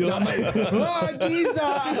happen. You're I'm like, "Oh,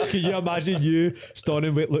 geezer!" Can you imagine you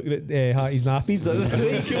standing with looking at Hattie's nappies?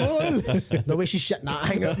 Like, come on. The way she's shitting that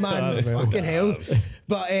hang up, man. Well, Fucking hell.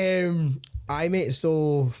 But I mate,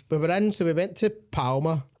 so we went to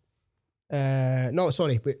Palma. No,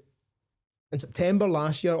 sorry, in September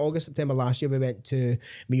last year, September last year, we went to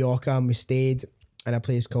Mallorca and we stayed in a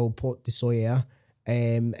place called Port de Soyer.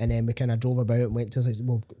 And then we kind of drove about and went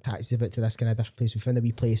to taxis about to this kind of different place. We found a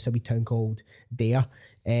wee town called Dea,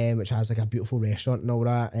 which has like a beautiful restaurant and all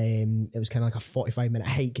that. It was kind of like a 45-minute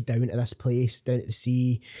hike down to this place, down at the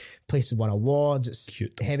sea. Place has won awards. It's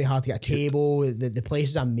Cute. heavy, hard to get a table. The place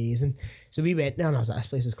is amazing. So we went there and I was like, this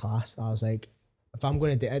place is class. I was like, if I'm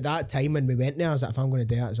going to do it, at that time when we went there, I was like, if I'm going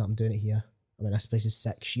to do it, I'm doing it here. I mean, this place is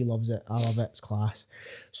sick. She loves it. I love it. It's class.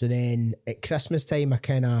 So then at Christmas time, I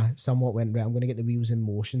kind of somewhat went, right, I'm going to get the wheels in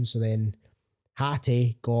motion. So then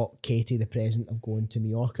Hattie got Katie the present of going to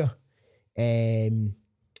Mallorca. And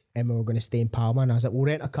we were going to stay in Palma. And I was like, we'll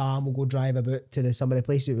rent a car and we'll go drive about to some of the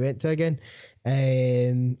places we went to again.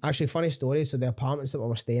 Actually, funny story. So the apartments that we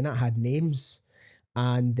were staying at had names.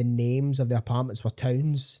 And the names of the apartments were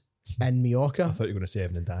towns in Mallorca. I thought you were going to say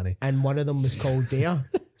Evan and Danny. And one of them was called Dare.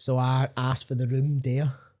 So I asked for the room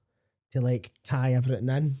Dare to like tie everything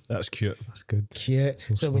in. That's cute. That's good. Cute.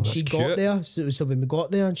 So when smart. she That's got cute. there, so when we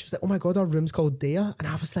got there, and she was like, "Oh my god, our room's called Dare," and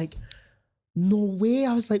I was like, "No way!"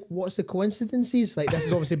 I was like, "What's the coincidences?" Like this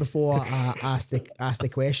is obviously before I asked the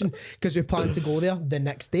question, because we planned to go there the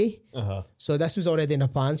next day. Uh-huh. So this was already in our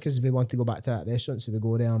plans because we want to go back to that restaurant. So we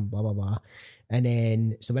go there and blah blah blah. And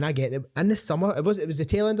then so when I get there in the summer, it was the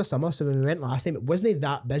tail end of summer. So when we went last time, it wasn't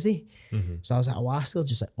that busy. So I was like, "Oh, we're still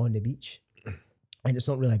just like on the beach," and it's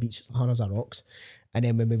not really a beach; it's hundreds of rocks. And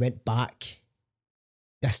then when we went back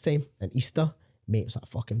this time in Easter, mate, it was like a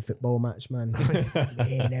fucking football match, man.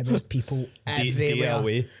 Man, there was people Day everywhere,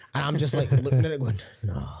 away. and I'm just like looking at it, going,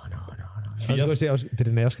 "No." I was going to say, did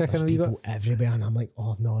the nerves kick in There's a wee bit? people everywhere, and I'm like,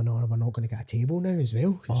 "Oh no, we're not going to get a table now as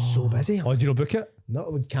well. It's so busy." I'm Oh, did you not book it?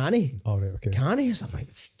 not with Canny. Oh, right, okay. Canny. So I'm like,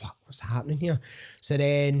 fuck, what's happening here? So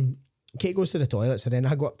then Kate goes to the toilet. So then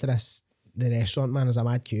I go up to the restaurant, man, as a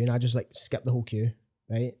mad queue, and I just like skip the whole queue,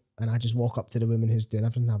 right? And I just walk up to the woman who's doing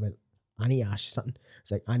everything. I went, "I need to ask you something."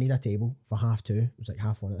 It's like, "I need a table for 2:30. It was like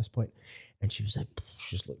 1:30 at this point. And she was like,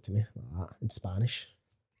 she just looked at me like that in Spanish.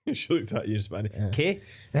 She looked at you in Spanish. Okay.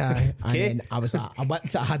 Yeah. And Okay. then I was like, I whipped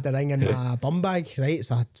it, I had the ring in my bum bag, right?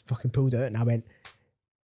 So I fucking pulled it out and I went,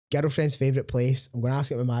 "Girlfriend's favourite place. I'm going to ask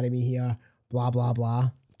her to marry me here. Blah, blah, blah.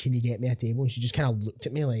 Can you get me a table?" And she just kind of looked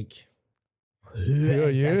at me like, "Who are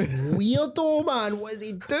is you?" this weirdo, man? What is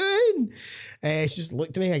he doing?" She just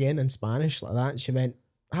looked at me again in Spanish like that. And she went,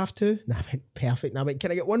 Have to? And I went, perfect. And I went, can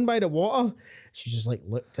I get one by the water? She just like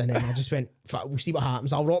looked, and then I just went, fuck, we'll see what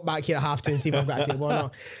happens. I'll rock back here at half two and see if I've got a table or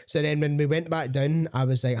not. So then when we went back down, I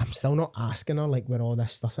was like, I'm still not asking her like where all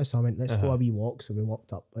this stuff is. So I went, let's go a wee walk. So we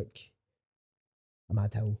walked up like a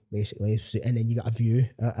mad hill, basically. So, and then you got a view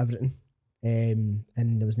at everything. And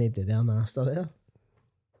there was nobody there, and I asked her there.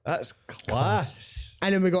 That's class.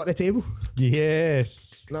 And then we got the table.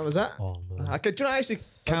 Yes. And that was it. Oh man. I actually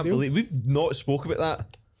can't deal. believe we've not spoke about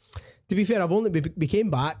that. To be fair, we came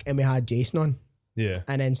back and we had Jason on. Yeah.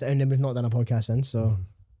 And then we've not done a podcast since, so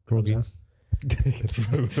Program.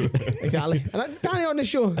 exactly. And Danny on the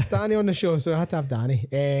show, so I had to have Danny.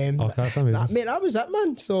 That's amazing. Mate, that was it,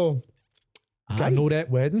 man. So Got a no rep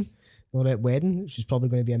wedding. no that wedding. She's probably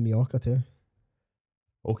going to be in Mallorca too.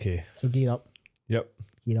 Okay. So gear up. Yep.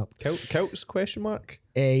 Kilts question mark?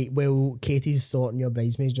 Well, Katie's sorting your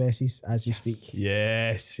bridesmaids dresses as we speak.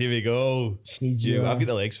 Yes. Here we go. She needs you. I've got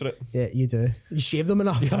the legs for it. Yeah, you do. You shave them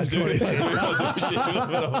enough. I do.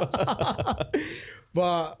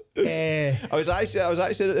 But I was actually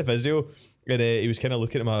at the physio, and he was kind of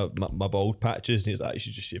looking at my bald patches, and he was like, "You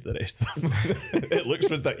should just shave the rest of them." It looks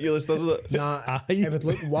ridiculous, doesn't it? nah, it would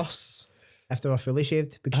look worse if they were fully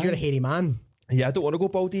shaved because you're a hairy man. Yeah, I don't want to go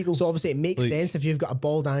bald eagle. So obviously it makes sense if you've got a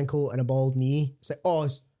bald ankle and a bald knee. It's like, oh,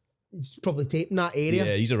 it's probably taped in that area.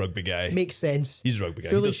 Yeah, he's a rugby guy. Makes sense. He's a rugby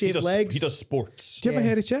guy. Fully shaved legs. He does sports. Do you have a Yeah.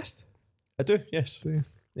 hairy chest? I do. Yes. Do you?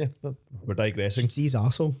 Yeah. We're digressing. See his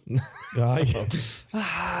arsehole.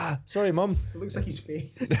 Aye. Sorry, Mum. It looks like his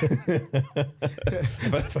face.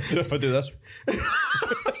 if I do this,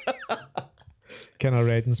 Kind of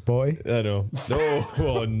red and spotty. I know. No.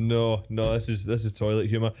 Oh no. This is toilet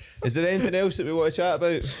humour. Is there anything else that we want to chat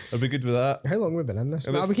about? Are we good with that? How long have we been in this?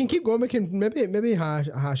 It Nah, was- we can keep going. We can maybe hash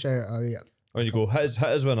out On you go. Hit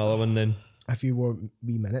us with another one then. a few more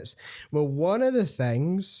wee minutes. Well, one of the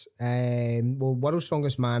things, World's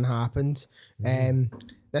Strongest Man happened.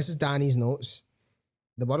 This is Danny's notes.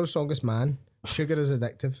 The World's Strongest Man, sugar is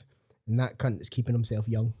addictive, and that cunt is keeping himself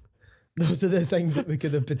young. Those are the things that we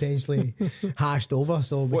could have potentially hashed over.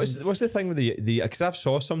 So What's the thing with the because I've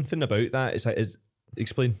saw something about that. It's like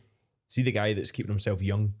explain. See the guy that's keeping himself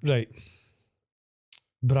young. Right.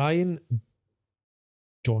 Brian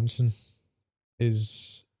Johnson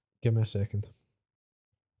is. Give me a second.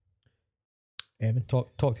 Evan.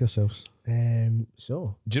 Talk to yourselves.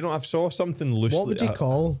 So Do you know I've saw something loosely? what would you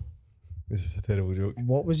call? This is a terrible joke.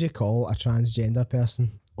 What would you call a transgender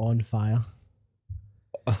person on fire?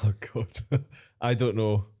 Oh God, I don't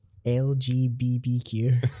know.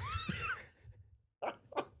 LGBTQ.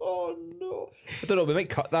 Oh no, I don't know. We might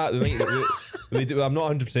cut that. I'm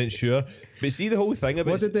not 100% sure. But see the whole thing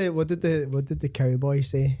about. What did the cowboy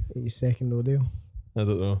say at his second rodeo? I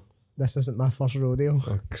don't know. This isn't my first rodeo.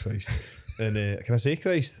 Oh Christ! And can I say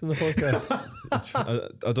Christ in the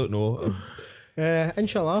podcast? I don't know.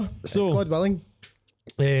 Inshallah. So- God willing.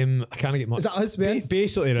 I can't get much. Is that us, Ben?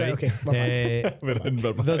 Basically, right. okay, my bad. We're in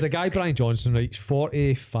Burbank. There's a guy, Brian Johnson, right? He's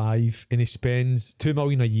 45 and he spends $2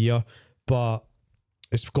 million a year, but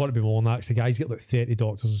it's got to be more than that 'cause the guy's got like 30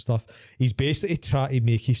 doctors and stuff. He's basically trying to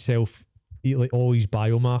make himself eat like all his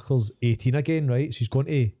biomarkers 18 again, right? So he's going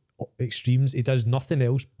to extremes. He does nothing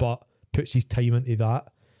else but puts his time into that.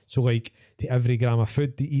 So like to every gram of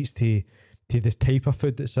food he eats, to this type of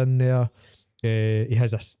food that's in there. He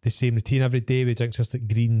has the same routine every day. He drinks just like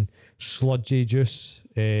green sludgy juice.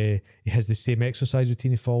 He has the same exercise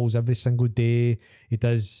routine he follows every single day. He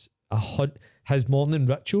does his morning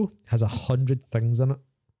ritual has 100 things in it.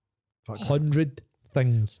 100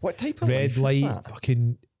 things. What type of Red life is light, that?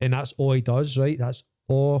 fucking, and that's all he does, right? That's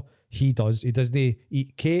all he does. He doesn't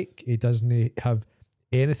eat cake. He doesn't have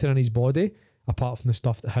anything in his body apart from the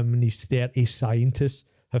stuff that him and his 30 scientists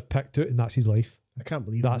have picked out, and that's his life. I can't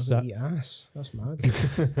believe That's that. it. Eat ass. That's mad.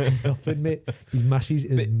 Nothing, mate. His missus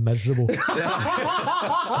is miserable.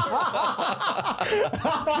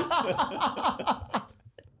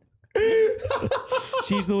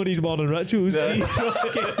 She's known his morning rituals.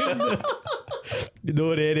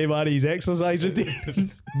 Not any man his exercise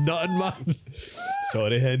routines. Nothing, man.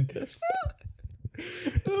 Sorry, hen.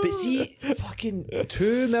 But see, fucking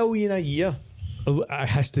 $2 million a year. Oh, it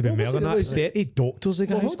has to be What more was than it? that. Was it- 30 doctors the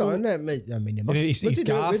Well, guy's hold got. on. I mean, he must. he's Where'd he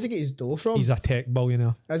gaff. get his dough from? He's a tech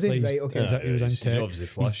billionaire. Is he? Like, Right, okay. He was in He's tech. obviously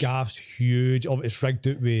His flush. gaff's huge. It's rigged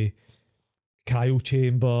out with cryo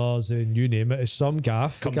chambers and you name it. It's some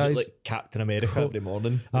gaff. The Comes out guy's, like Captain America every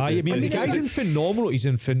morning. I mean, the it's guy's like- in phenomenal. He's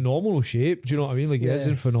in phenomenal shape. Do you know what I mean? Like, he is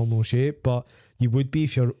Yeah. in phenomenal shape. But you would be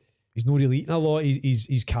if you're. He's not really eating a lot.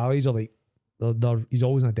 His calories are like he's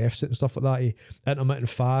always in a deficit and stuff like that. He intermittent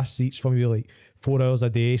fast, eats for maybe like 4 hours a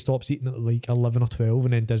day, stops eating at like 11 or 12,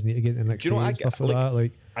 and then doesn't eat again the next Do you know day what and stuff like that.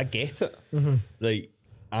 Like, I get it. Like,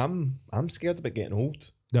 I'm scared about getting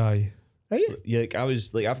old. aye. Are you? Yeah, like I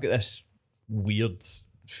was like, I've got this weird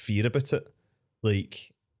fear about it.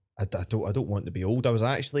 Like, I don't want to be old. I was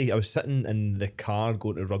sitting in the car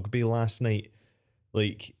going to rugby last night,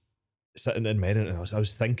 like sitting in Merrion, and I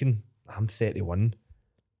was thinking, I'm 31,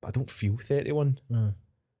 but I don't feel 31.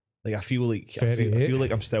 Like, I feel like I 38. feel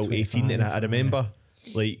like I'm still 18, and I 25, remember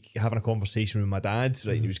like having a conversation with my dad.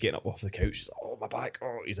 Right, and he was getting up off the couch. He's like, oh, my back.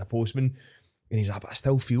 Oh, he's a postman, and he's like, but I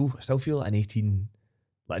still feel like an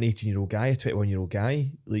 18-year-old guy, a 21-year-old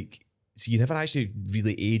guy. Like, so you never actually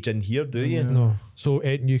really age in here, do you? No. So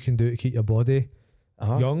anything you can do to keep your body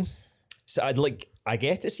young? So I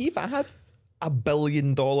get it. See, if I had $1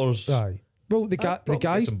 billion, Aye. Well, the probably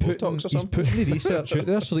guy's some putting Botox or something. the research out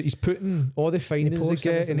there, so that he's putting all the findings they posts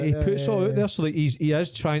get, and he everything out there, puts all out there, so that he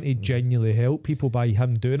is trying to genuinely help people by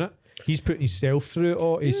him doing it. He's putting himself through it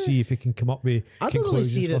all to see if he can come up with I don't really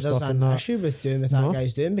conclusions see for that there's stuff an and that. issue with what No. that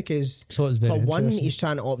guy's doing, because So it's very for one, interesting. he's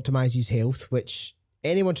trying to optimize his health, which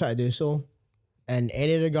anyone try to do so in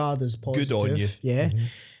any regard is positive. Good on you. Yeah.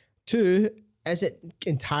 Two, is it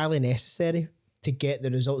entirely necessary to get the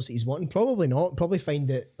results that he's wanting? Probably not. Probably find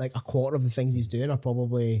that like a quarter of the things he's doing are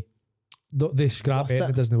probably They scrap Worth it and it.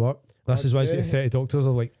 it doesn't work. This is why he's Yeah. got 30 doctors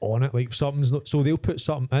are like on it, like something's not. So they'll put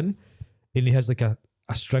something in, and he has like a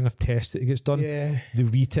string of tests that he gets done. yeah. They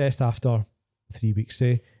retest after 3 weeks,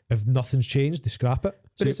 say. If nothing's changed, they scrap it.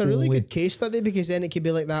 But So it's a really only- good case study, because then it could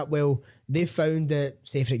be like that. Well, they found that,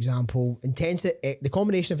 say for example, the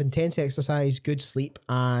combination of intense exercise, good sleep,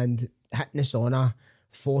 and hitting the sauna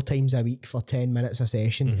 4 times a week for 10 minutes a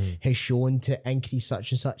session has shown to increase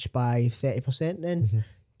such and such by 30%. Then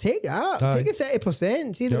take that, Aye. take a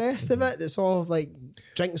 30%. See the Yep. rest of it. That's all of like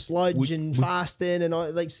drinking sludge and fasting and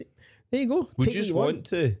all. Like, there you go. Would Take you what just you want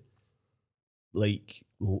to, like,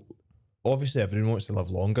 obviously everyone wants to live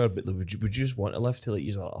longer, but would you just want to live till like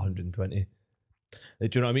you're like 120?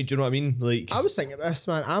 Like, do you know what I mean? Do you know what I mean? Like, I was thinking about this,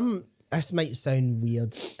 man. This might sound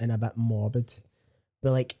weird and a bit morbid,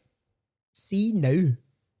 but like, see now,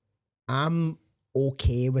 I'm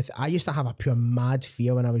okay with. I used to have a pure mad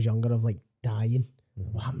fear when I was younger of like dying.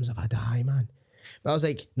 What happens if I die, man? But I was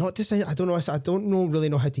like, not to say I don't really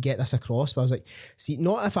know how to get this across. But I was like, see,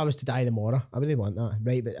 not if I was to die tomorrow. I really want that,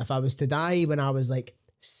 right? But if I was to die when I was like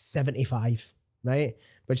 75, right?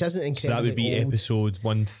 Which isn't incredibly so that would be old. episode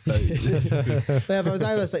 1000. Like, if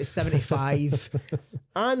I was like 75,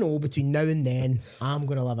 I know between now and then I'll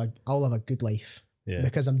live a good life. Yeah.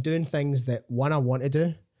 Because I'm doing things that, one, I want to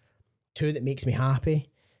do, 2, that makes me happy,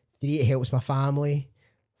 3, it helps my family,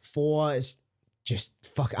 4, it's just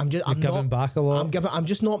I'm You're giving back a lot. I'm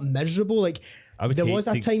just not miserable. Like, I would there hate was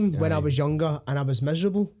a to- time when I aye. was younger and I was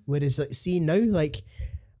miserable. Whereas, like, see now, like,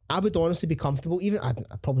 I would honestly be comfortable. Even I'd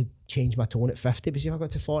probably change my tone at 50. But see, if I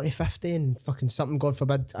got to 40, 50 and fucking something, God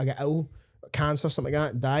forbid, I get ill, cancer, something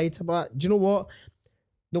like that, died. But do you know what?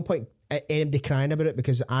 No point anybody crying about it,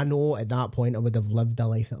 because I know at that point I would have lived the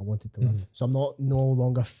life that I wanted to live. So I'm no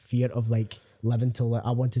longer fear of like living till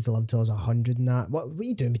I wanted to live till I was 100 and that. What are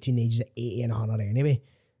you doing between the ages of 80 and 100 anyway?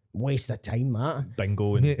 Waste of time, that.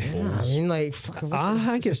 bingo and Yeah. Yeah, I mean, like, fuck.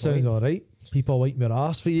 I think it sounds alright. People wipe your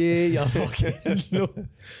ass for you. You're fucking no.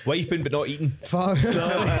 wiping but not eating. Fuck.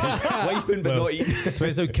 Wiping but not eating.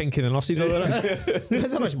 Depends how kinky the nurses are. Innit?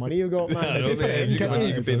 Depends how much money you got, man. Pay for rent, You can't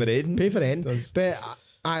you? can pay for rent. Pay for rent. But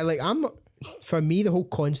for me, the whole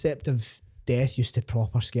concept of death used to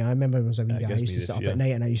proper scare. I remember when I was a wee It guy, I gives used me to the sit up fear. at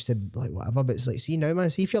night and I used to like whatever. But it's like, see now, man,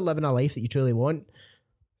 see if you're living a life that you truly want,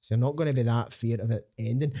 so you're not going to be that fear of it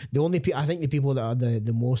ending. The only I think the people that are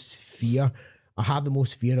the most fear, or have the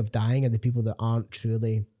most fear of dying, are the people that aren't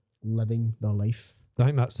truly living their life. I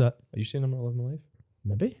think that's it. Are you saying I'm not living my life?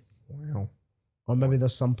 Maybe. Wow. Or maybe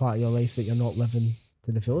there's some part of your life that you're not living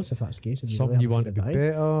to the fullest, if that's the case. If Something really you have a want to fear be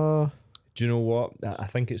of dying. better. Do you know what? I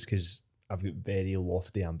think it's because I've got very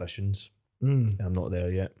lofty ambitions. Mm, And I'm not there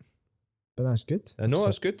yet. but that's good. I know So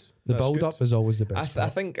that's good. The That's build good. up is always the I, best. I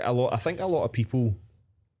think a lot of people.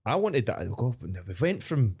 I wanted that. Oh, we went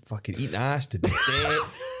from fucking eating ass to dead.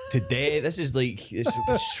 To dead. This is like this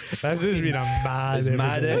has been a mad. It's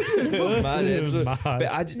mad. Mad episode. Mad.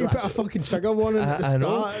 But I just, You put a fucking trigger warning at the I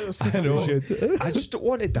know. start. It's like, I know. Should. I just don't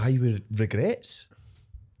want to die with regrets.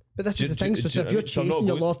 But this Do- is the do- thing. do- So do- if you're so I'm not chasing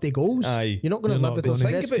your going- lofty goals, Aye. you're not going to You're live not with doing those it.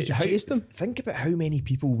 regrets because you chased them. Think about how many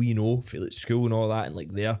people we know for like school and all that, and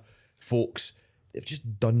like their folks, they've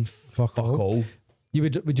just done fuck all. all. You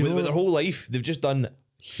would you With know their whole life, they've just done.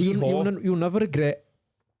 you'll never regret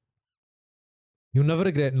You'll never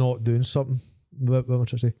regret not doing something. What am I trying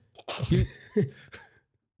to say? You,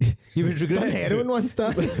 you would Done regret heroin once,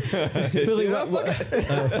 Dan.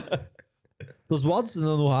 There's words and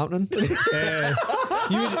they're not happening. Does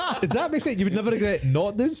that make sense? You would never regret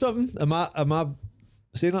not doing something. Am I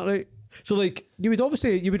saying that right? So like you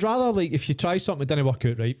would rather like if you try something it didn't work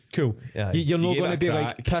out right, cool. Yeah, You're you not gave going to it a be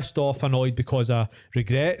crack. like pissed off, annoyed because of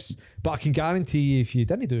regrets. But I can guarantee you, if you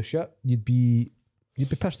didn't do shit, you'd be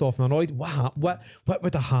pissed off and annoyed. What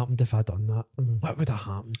would have happened if I'd done that? What would have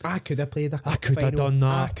happened? I could have played a cup I could have final. done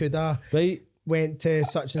that. I could have Right? went to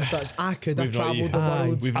such and such. I could have We've not travelled even- the Aye.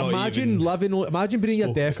 world. We've not Imagine even imagine being in your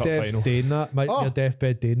spoken cup deathbed final. doing that. Oh. Your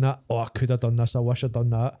deathbed doing that. Oh, I could have done this. I wish I'd done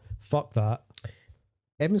that. Fuck that.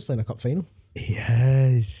 Evan's playing a cup final.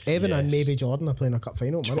 Yes. Evan and Yes. maybe Jordan are playing a cup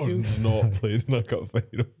final at Murrayfield. Jordan's not playing in a cup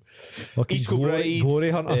final. Fucking East glory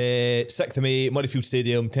hunter. 6th of May, Murrayfield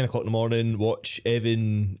Stadium, 10 o'clock in the morning. Watch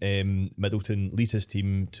Evan Middleton lead his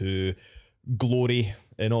team to glory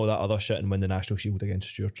and all that other shit and win the National Shield against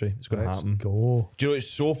Stewartry. It's going to Let's happen. go. Do you know, it's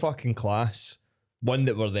so fucking class. One,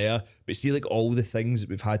 that we're there, but see, like, all the things that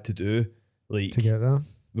we've had to do, like, To get there.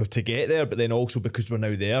 we're to get there, but then also because we're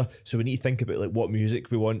now there, so we need to think about, like, what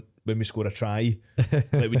music we want when we score a try.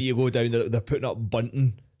 Like, we need to go down, they're putting up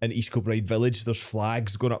bunting in East Kilbride Village. There's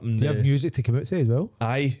flags going up in Do you have the... music to come out to as well?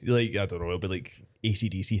 Aye, like, I don't know, it'll be like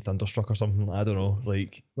AC/DC Thunderstruck or something. I don't know,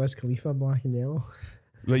 like... Wiz Khalifa, black and yellow.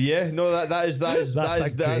 But yeah, no, that's That's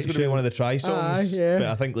going great to be one of the try songs. Aye, yeah. But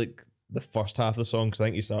I think like the first half of the song, 'cause I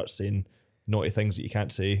think he starts saying naughty things that you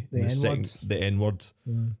can't say. The N-word. The N word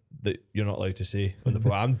that you're not allowed to say on the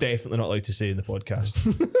pod. I'm definitely not allowed to say in the podcast.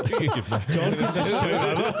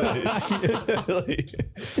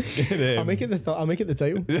 I'll make it I'll make it the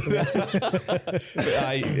title. But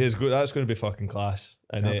aye, it's good. That's going to be fucking class,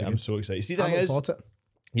 and That'll be I'm good. so excited. See, the I thing look is, forward to it.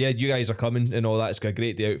 yeah, you guys are coming and all that. It's got a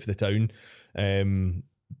great day out for the town.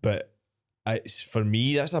 But it's for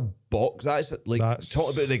me, that's a box. That's like That's-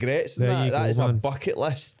 talk about regrets. there you That go, is a man. bucket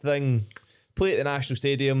list thing. Play at the National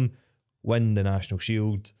Stadium, win the National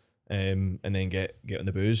Shield, and then get on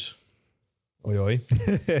the booze. Oi oi.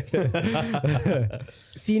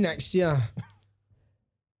 See next year,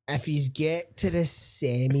 if he's get to the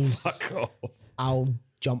semis, Fuck off. I'll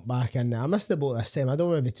jump back in there. I missed the boat this time. I don't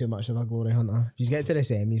want to be too much of a glory hunter. If he's get to the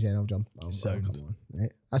semis, then I'll jump. I'll Sound. come on.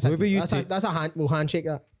 Right? That's What about you that's, that's a hand. We'll handshake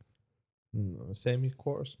that. Semi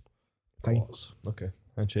quarters. Fine. Okay,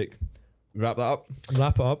 handshake. Wrap that up.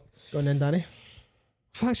 Wrap it up. Go on then, Danny.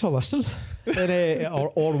 Thanks for listening and,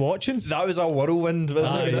 or watching. That was a whirlwind.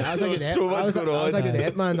 Wasn't it? That was a There good was ep. so much That was going a on. good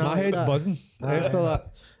ep, man. I My like head's that. buzzing after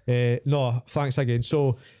that. No, thanks again.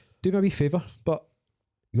 So, do me a wee favour, but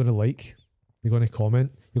you're going to like, you're going to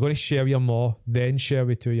comment, you're going to share your more, then share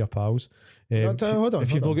with two of your pals. Hold on,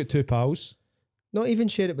 if you've hold not on. got two pals, Not even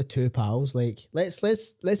share it with two pals. Like let's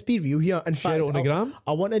be real here. In share fact, it on the gram.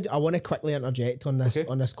 I want to quickly interject on this Okay.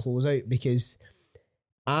 closeout because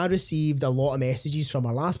I received a lot of messages from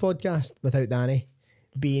our last podcast without Danny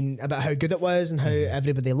being about how good it was and how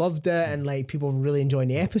everybody loved it and like people really enjoying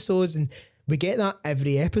the episodes, and we get that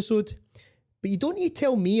every episode. But you don't need to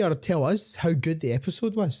tell me or tell us how good the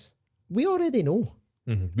episode was. We already know.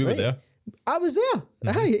 We were Right. there. I was there.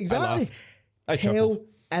 Aye, exactly. I laughed. I Tell chuckled.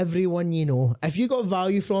 everyone you know. If you got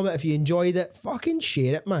value from it, if you enjoyed it, fucking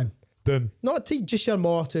share it, man. Boom. Not to just your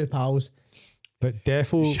more two pals. But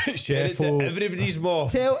defo, Share it to defo. everybody's more.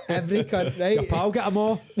 Tell every cunt, right? Your pal get them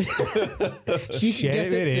all. She Share can it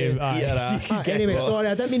get with it him. too. Aye. Yeah, She can Ah, get anyway, it. sorry,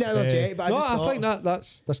 I didn't mean to interject, but I No, just I thought. think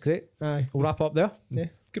that's great. Aye. We'll wrap up there. Yeah.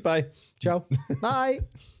 Goodbye. Ciao. Bye.